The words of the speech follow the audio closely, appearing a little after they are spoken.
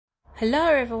Hello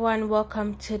everyone,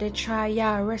 welcome to the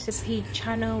Tryoutrecipes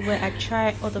channel where I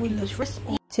try other people's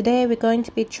recipes. Today we're going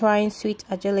to be trying Sweet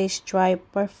Adjeley's Dry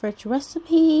Bofrot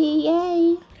recipe.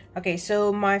 Yay! Okay,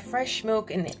 so my fresh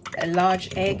milk and a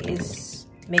large egg is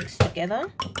mixed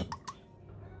together.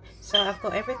 So I've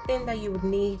got everything that you would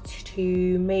need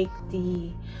to make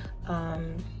the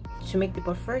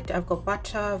bofrot. I've got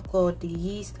butter, I've got the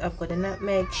yeast, I've got the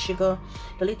nutmeg, sugar.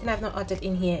 The only thing I've not added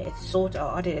in here is salt.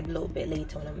 I'll add it a little bit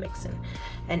later when I'm mixing.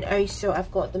 And also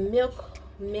I've got the milk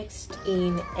mixed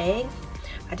in egg.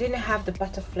 I didn't have the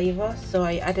butter flavor, so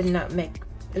I added nutmeg.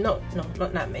 Not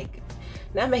nutmeg.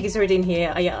 Nutmeg is already in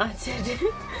here. I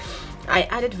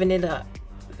added vanilla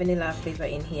flavor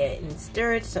in here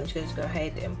instead. So I'm just going to go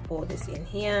ahead and pour this in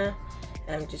here.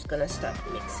 And I'm just gonna start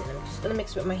mixing. I'm just gonna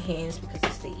mix with my hands because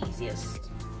it's the easiest.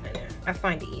 I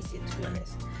find it easier, to be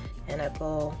honest. And I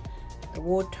go the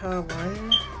water,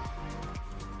 1,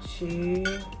 2,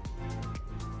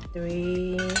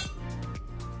 3,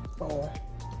 4.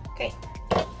 Okay,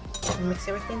 mix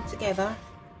everything together.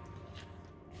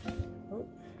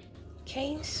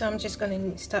 Okay, so I'm just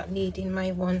gonna start kneading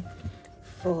my one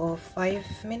for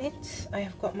 5 minutes. I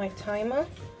have got my timer.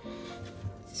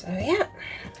 So yeah,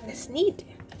 let's knead.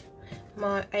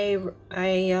 I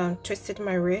twisted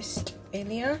my wrist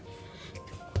earlier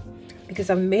because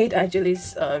I made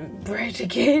Adjeley's bread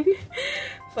again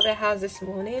for the house this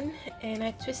morning, and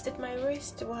I twisted my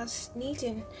wrist whilst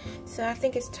kneading. So I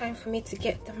think it's time for me to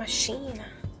get the machine,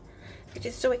 which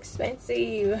is so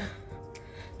expensive.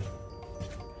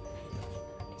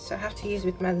 So I have to use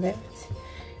with my left.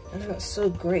 I'm not so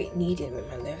great kneading with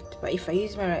my left, but if I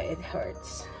use my right, it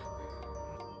hurts.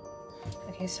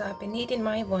 Okay, so I've been kneading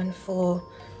my one for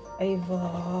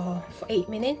 8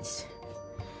 minutes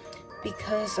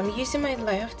because I'm using my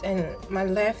left, and my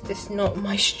left is not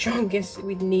my strongest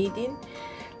with kneading.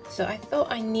 So I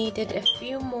thought I needed a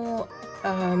few more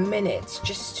minutes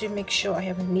just to make sure I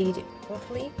have kneaded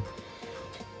properly.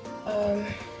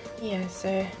 Yeah,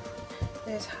 so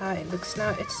that's how it looks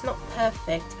now. It's not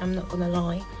perfect, I'm not gonna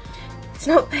lie. It's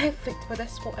not perfect, but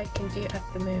that's what I can do at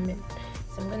the moment.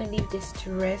 So I'm going to leave this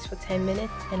to rest for 10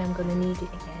 minutes and I'm going to knead it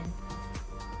again.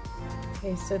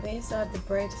 Okay, so these are the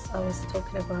breads I was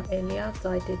talking about earlier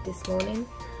that I did this morning.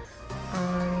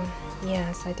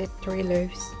 Yes, I did 3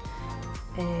 loaves,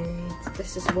 and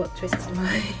this is what twisted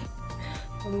my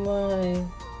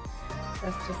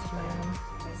that's twisted my arm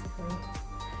basically.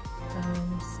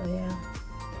 So yeah.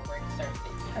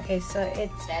 Okay, so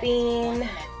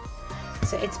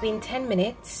it's been 10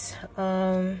 minutes.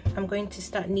 I'm going to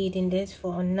start kneading this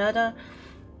for another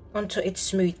until it's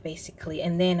smooth basically,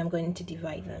 and then I'm going to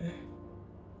divide them.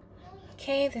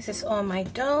 Okay, this is all my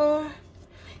dough.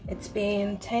 It's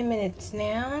been 10 minutes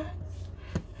now.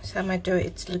 So my dough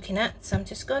it's looking at. So I'm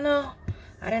just gonna,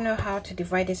 I don't know how to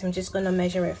divide this. I'm just gonna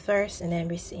measure it first and then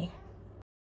we see.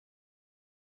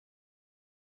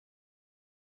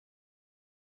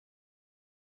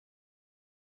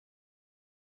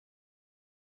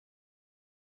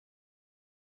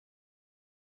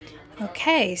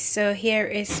 Okay, so here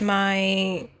is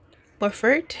my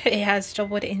bofrot. It has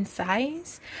doubled in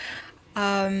size.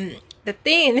 The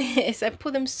thing is I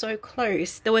put them so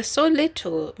close. They were so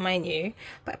little, mind you,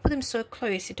 but I put them so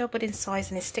close. It doubled in size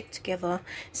and they stick together.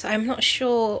 So I'm not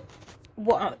sure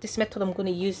what this method I'm going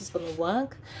to use is going to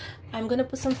work. I'm going to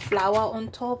put some flour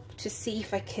on top to see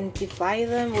if I can divide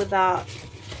them without,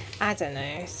 I don't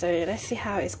know. So let's see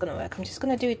how it's going to work. I'm just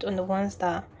going to do it on the ones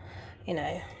that, you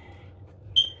know,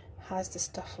 has the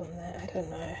stuff on there. I don't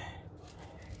know.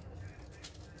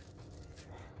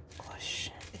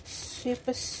 Gosh, it's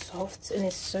super soft and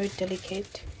it's so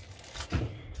delicate.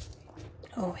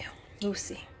 Oh yeah, we'll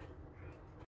see.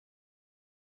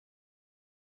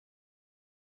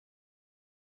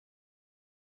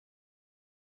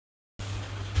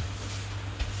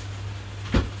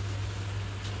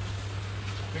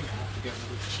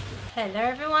 Hello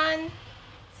everyone.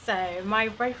 So my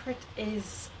bofrot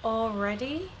is all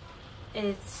ready.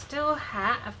 It's still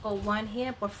hot. I've got one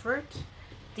here, bofrot,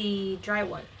 the dry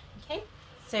one. Okay,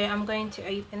 so I'm going to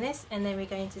open this and then we're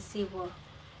going to see what.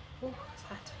 Oh, it's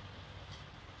hot.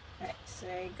 Right, so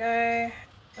go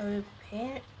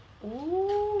open.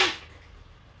 Ooh,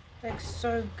 looks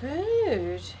so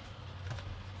good.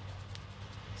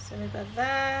 So we got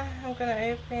that. I'm gonna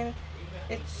open.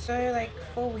 It's so like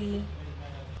fully.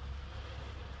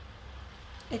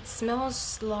 It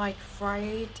smells like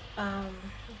fried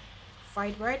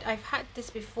bread. I've had this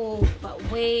before, but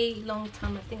way long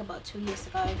time. I think about 2 years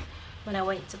ago when I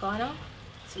went to Ghana.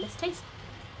 So let's taste.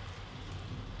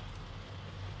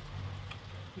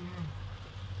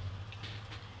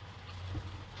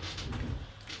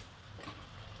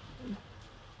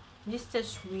 This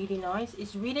tastes really nice.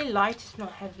 It's really light, it's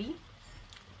not heavy.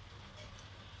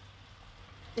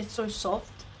 It's so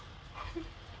soft.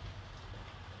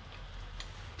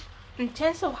 In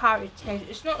terms of how it tastes,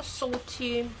 it's not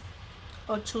salty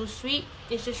or too sweet.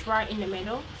 It's just right in the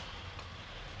middle.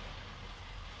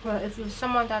 But if you're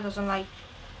someone that doesn't like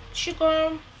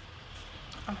sugar,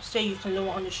 I'll say you can lower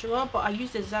on the sugar. But I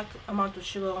used the exact amount of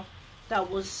sugar that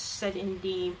was said in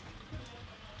the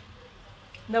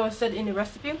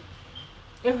recipe.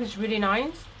 It was really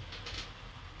nice.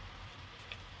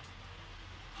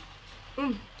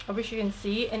 I wish you can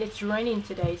see, and it's raining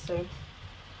today, so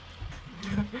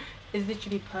it's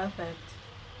literally perfect.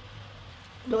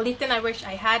 The only thing I wish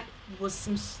I had was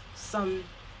some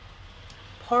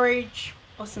porridge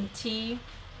or some tea.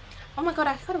 Oh my god,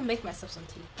 I gotta make myself some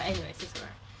tea. But anyways, it's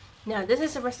alright. Now this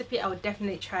is a recipe I would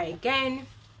definitely try again.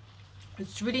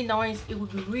 It's really nice. It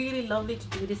would be really lovely to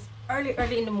do this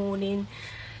early in the morning,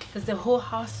 because the whole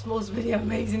house smells really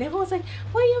amazing. Everyone's like,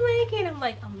 what are you making? I'm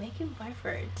like, I'm making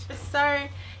Bofrot. So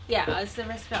yeah, it's a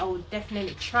recipe I would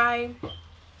definitely try.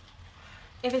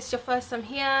 If it's your first time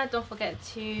here, don't forget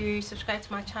to subscribe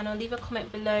to my channel. Leave a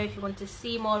comment below if you want to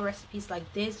see more recipes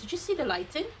like this. Did you see the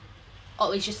lighting?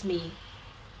 Oh, it's just me.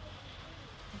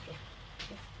 Okay.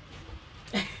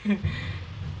 Yeah.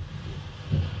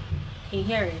 Can you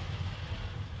hear it?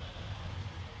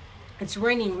 It's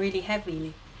raining really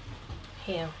heavily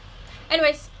here.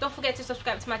 Anyways, don't forget to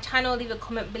subscribe to my channel. Leave a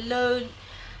comment below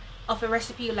of a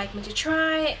recipe you'd like me to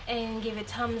try, and give it a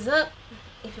thumbs up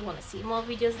if you want to see more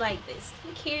videos like this.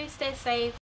 Thank you. Stay safe.